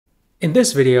In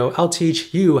this video, I'll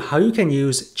teach you how you can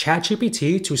use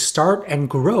ChatGPT to start and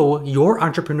grow your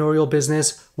entrepreneurial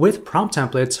business with prompt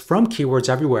templates from Keywords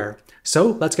Everywhere. So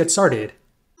let's get started.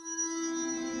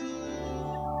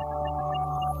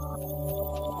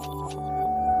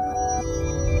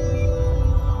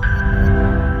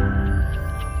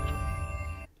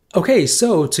 Okay,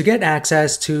 so to get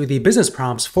access to the business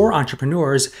prompts for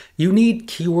entrepreneurs, you need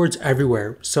Keywords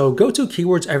Everywhere. So go to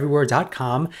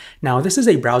keywordseverywhere.com. Now, this is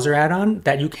a browser add-on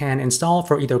that you can install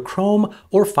for either Chrome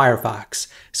or Firefox.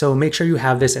 So make sure you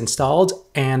have this installed.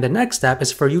 And the next step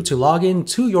is for you to log in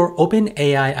to your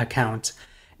OpenAI account.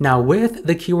 Now, with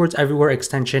the Keywords Everywhere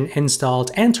extension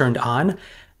installed and turned on,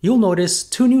 you'll notice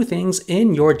two new things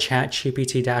in your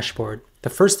ChatGPT dashboard. The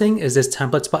first thing is this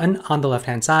templates button on the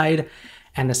left-hand side.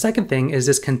 And the second thing is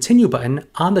this continue button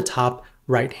on the top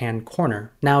right-hand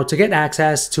corner. Now, to get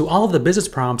access to all of the business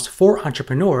prompts for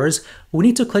entrepreneurs, we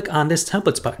need to click on this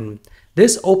templates button.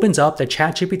 This opens up the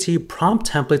ChatGPT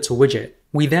prompt templates widget.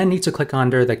 We then need to click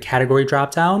under the category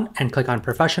dropdown and click on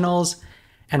professionals.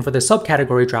 And for the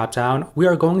subcategory dropdown, we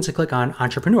are going to click on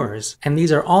entrepreneurs. And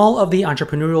these are all of the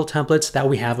entrepreneurial templates that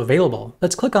we have available.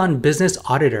 Let's click on business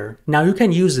auditor. Now you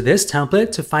can use this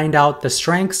template to find out the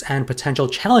strengths and potential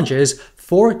challenges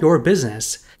for your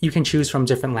business. You can choose from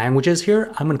different languages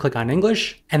here. I'm going to click on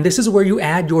English. And this is where you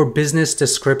add your business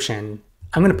description.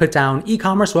 I'm going to put down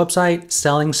e-commerce website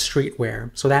selling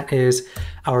streetwear. So that is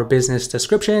our business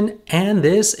description. And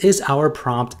this is our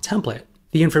prompt template.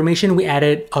 The information we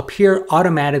added up here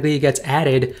automatically gets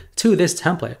added to this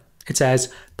template. It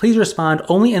says, please respond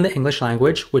only in the English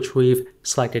language, which we've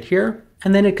selected here.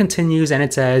 And then it continues and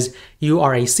it says, you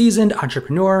are a seasoned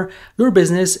entrepreneur. Your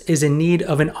business is in need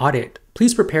of an audit.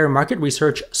 Please prepare market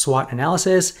research, SWOT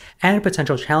analysis, and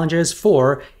potential challenges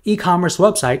for e-commerce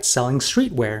website selling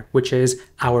streetwear, which is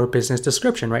our business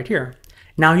description right here.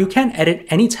 Now you can edit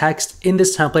any text in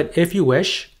this template if you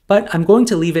wish, but I'm going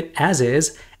to leave it as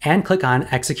is and click on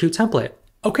execute template.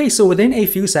 Okay, so within a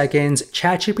few seconds,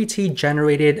 ChatGPT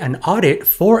generated an audit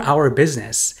for our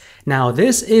business. Now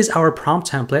this is our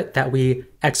prompt template that we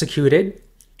executed,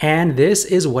 and this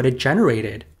is what it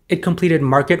generated. It completed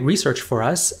market research for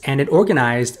us, and it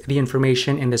organized the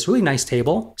information in this really nice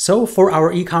table. So for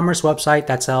our e-commerce website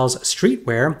that sells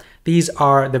streetwear, these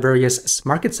are the various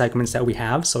market segments that we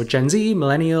have. So Gen Z,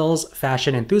 millennials,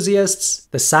 fashion enthusiasts,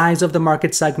 the size of the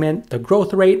market segment, the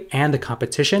growth rate, and the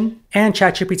competition. And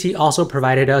ChatGPT also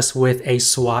provided us with a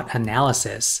SWOT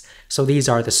analysis. So these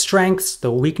are the strengths,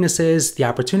 the weaknesses, the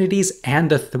opportunities, and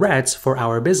the threats for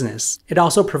our business. It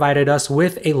also provided us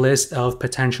with a list of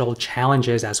potential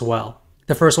challenges as well.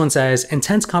 The first one says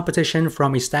intense competition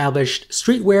from established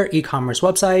streetwear e-commerce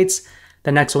websites.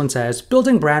 The next one says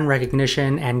building brand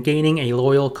recognition and gaining a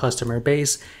loyal customer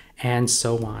base, and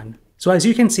so on. So as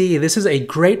you can see, this is a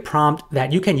great prompt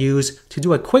that you can use to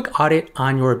do a quick audit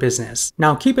on your business.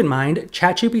 Now keep in mind,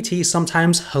 ChatGPT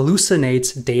sometimes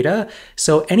hallucinates data,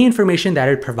 so any information that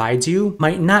it provides you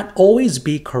might not always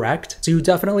be correct. So you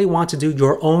definitely want to do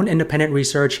your own independent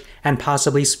research and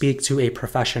possibly speak to a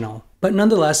professional. But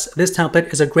nonetheless, this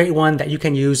template is a great one that you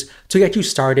can use to get you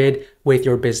started with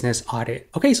your business audit.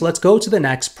 Okay, so let's go to the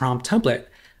next prompt template.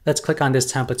 Let's click on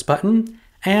this templates button.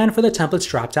 And for the templates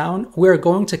dropdown, we're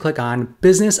going to click on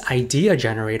Business Idea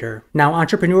Generator. Now,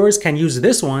 entrepreneurs can use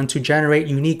this one to generate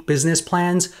unique business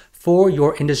plans for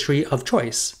your industry of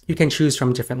choice. You can choose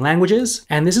from different languages,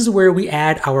 and this is where we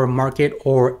add our market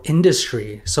or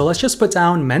industry. So let's just put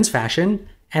down men's fashion,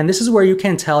 and this is where you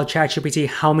can tell ChatGPT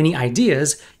how many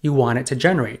ideas you want it to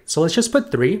generate. So let's just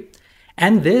put 3,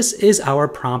 and this is our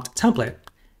prompt template.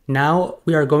 Now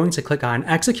we are going to click on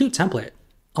Execute Template.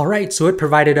 All right, so it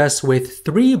provided us with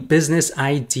 3 business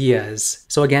ideas.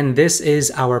 So again, this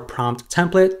is our prompt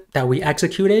template that we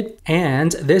executed,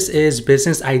 and this is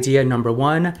business idea number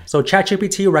 1. So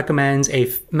ChatGPT recommends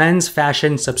a men's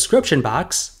fashion subscription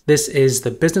box. This is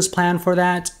the business plan for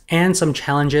that, and some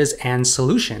challenges and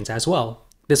solutions as well.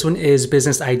 This one is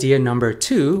business idea number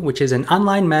 2, which is an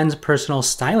online men's personal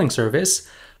styling service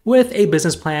with a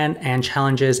business plan and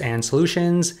challenges and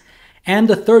solutions. And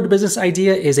the third business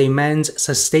idea is a men's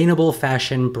sustainable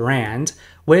fashion brand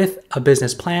with a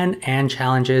business plan and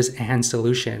challenges and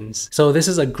solutions. So this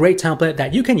is a great template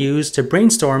that you can use to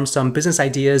brainstorm some business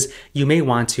ideas you may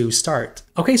want to start.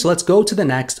 Okay, so let's go to the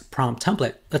next prompt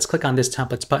template. Let's click on this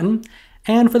templates button.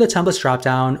 And for the templates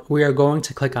dropdown, we are going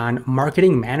to click on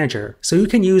Marketing Manager. So you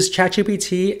can use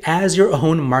ChatGPT as your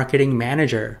own marketing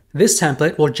manager. This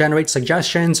template will generate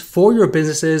suggestions for your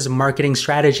business's marketing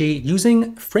strategy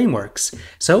using frameworks.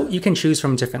 So you can choose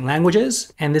from different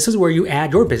languages, and this is where you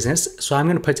add your business. So I'm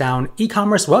going to put down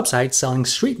e-commerce website selling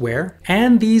streetwear,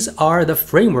 and these are the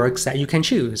frameworks that you can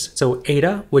choose. So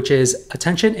AIDA, which is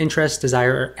Attention, Interest,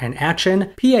 Desire, and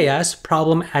Action, PAS,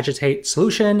 Problem, Agitate,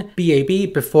 Solution,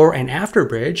 BAB, Before and After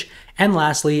Bridge, and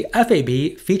lastly,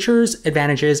 FAB, Features,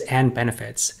 Advantages, and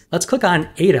Benefits. Let's click on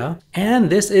AIDA, and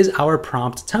this is our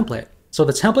prompt template. So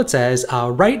the template says,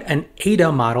 write an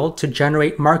AIDA model to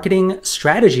generate marketing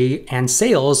strategy and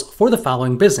sales for the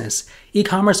following business,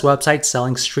 e-commerce website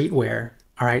selling streetwear.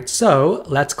 All right, so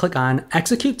let's click on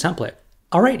Execute Template.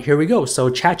 All right, here we go. So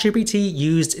ChatGPT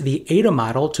used the AIDA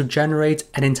model to generate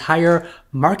an entire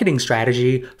marketing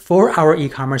strategy for our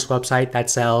e-commerce website that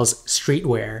sells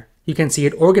streetwear. You can see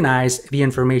it organized the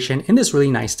information in this really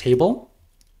nice table.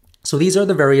 So these are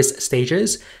the various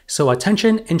stages. So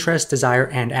attention, interest, desire,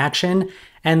 and action.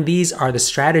 And these are the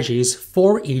strategies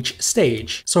for each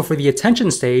stage. So for the attention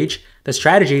stage, the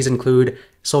strategies include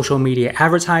social media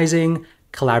advertising,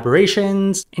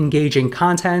 collaborations, engaging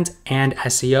content, and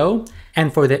SEO.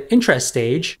 And for the interest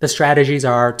stage, the strategies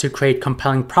are to create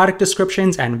compelling product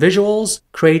descriptions and visuals,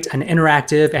 create an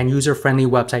interactive and user-friendly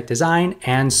website design,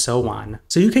 and so on.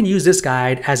 So you can use this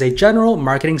guide as a general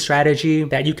marketing strategy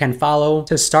that you can follow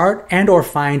to start and or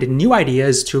find new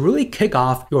ideas to really kick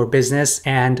off your business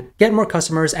and get more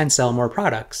customers and sell more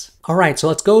products. All right, so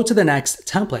let's go to the next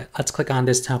template. Let's click on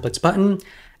this templates button.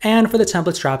 And for the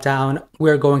templates dropdown,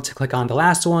 we're going to click on the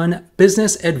last one,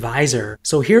 Business Advisor.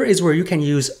 So here is where you can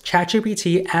use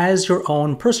ChatGPT as your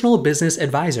own personal business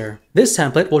advisor. This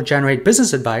template will generate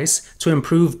business advice to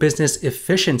improve business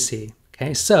efficiency.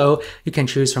 Okay, so you can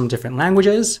choose from different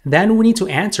languages. Then we need to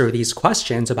answer these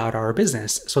questions about our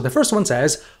business. So the first one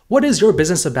says, what is your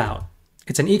business about?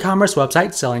 It's an e-commerce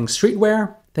website selling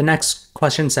streetwear. The next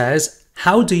question says,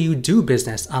 how do you do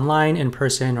business, online, in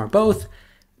person, or both?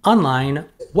 Online,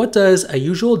 what does a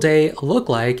usual day look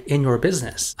like in your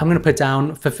business? I'm going to put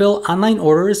down fulfill online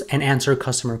orders and answer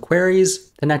customer queries.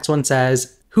 The next one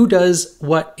says, who does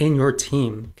what in your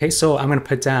team? Okay, so I'm going to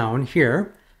put down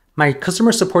here, my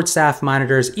customer support staff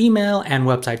monitors email and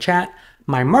website chat.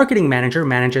 My marketing manager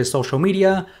manages social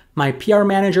media. My PR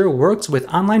manager works with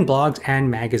online blogs and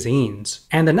magazines.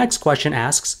 And the next question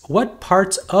asks, what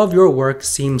parts of your work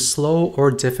seem slow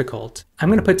or difficult? I'm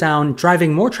going to put down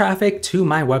driving more traffic to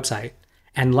my website.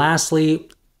 And lastly,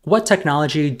 what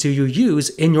technology do you use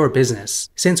in your business?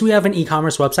 Since we have an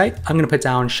e-commerce website, I'm going to put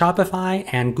down Shopify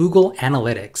and Google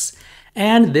Analytics.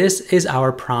 And this is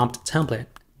our prompt template.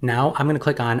 Now I'm going to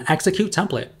click on Execute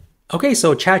Template. Okay,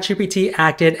 so ChatGPT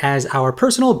acted as our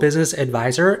personal business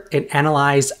advisor. It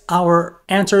analyzed our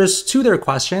answers to their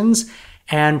questions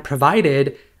and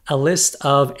provided a list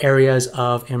of areas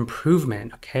of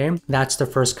improvement, okay? That's the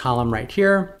first column right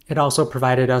here. It also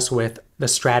provided us with the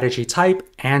strategy type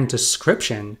and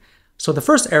description. So the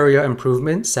first area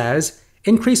improvement says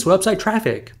increase website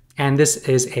traffic, and this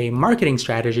is a marketing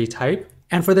strategy type.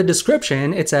 And for the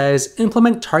description, it says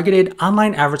implement targeted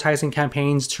online advertising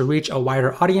campaigns to reach a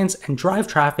wider audience and drive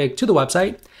traffic to the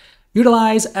website.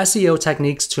 Utilize SEO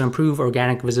techniques to improve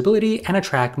organic visibility and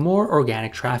attract more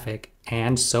organic traffic,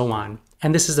 and so on.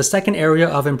 And this is the second area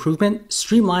of improvement,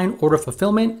 streamline order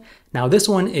fulfillment. Now this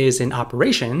one is in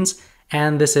operations,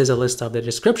 and this is a list of the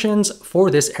descriptions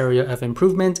for this area of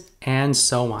improvement, and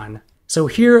so on. So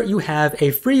here you have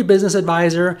a free business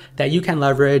advisor that you can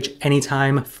leverage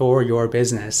anytime for your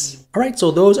business. All right,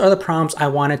 so those are the prompts I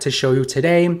wanted to show you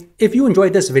today. If you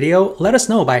enjoyed this video, let us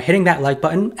know by hitting that like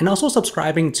button and also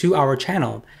subscribing to our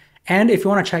channel. And if you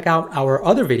want to check out our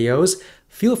other videos,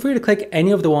 feel free to click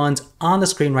any of the ones on the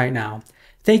screen right now.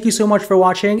 Thank you so much for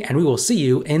watching, and we will see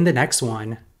you in the next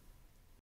one.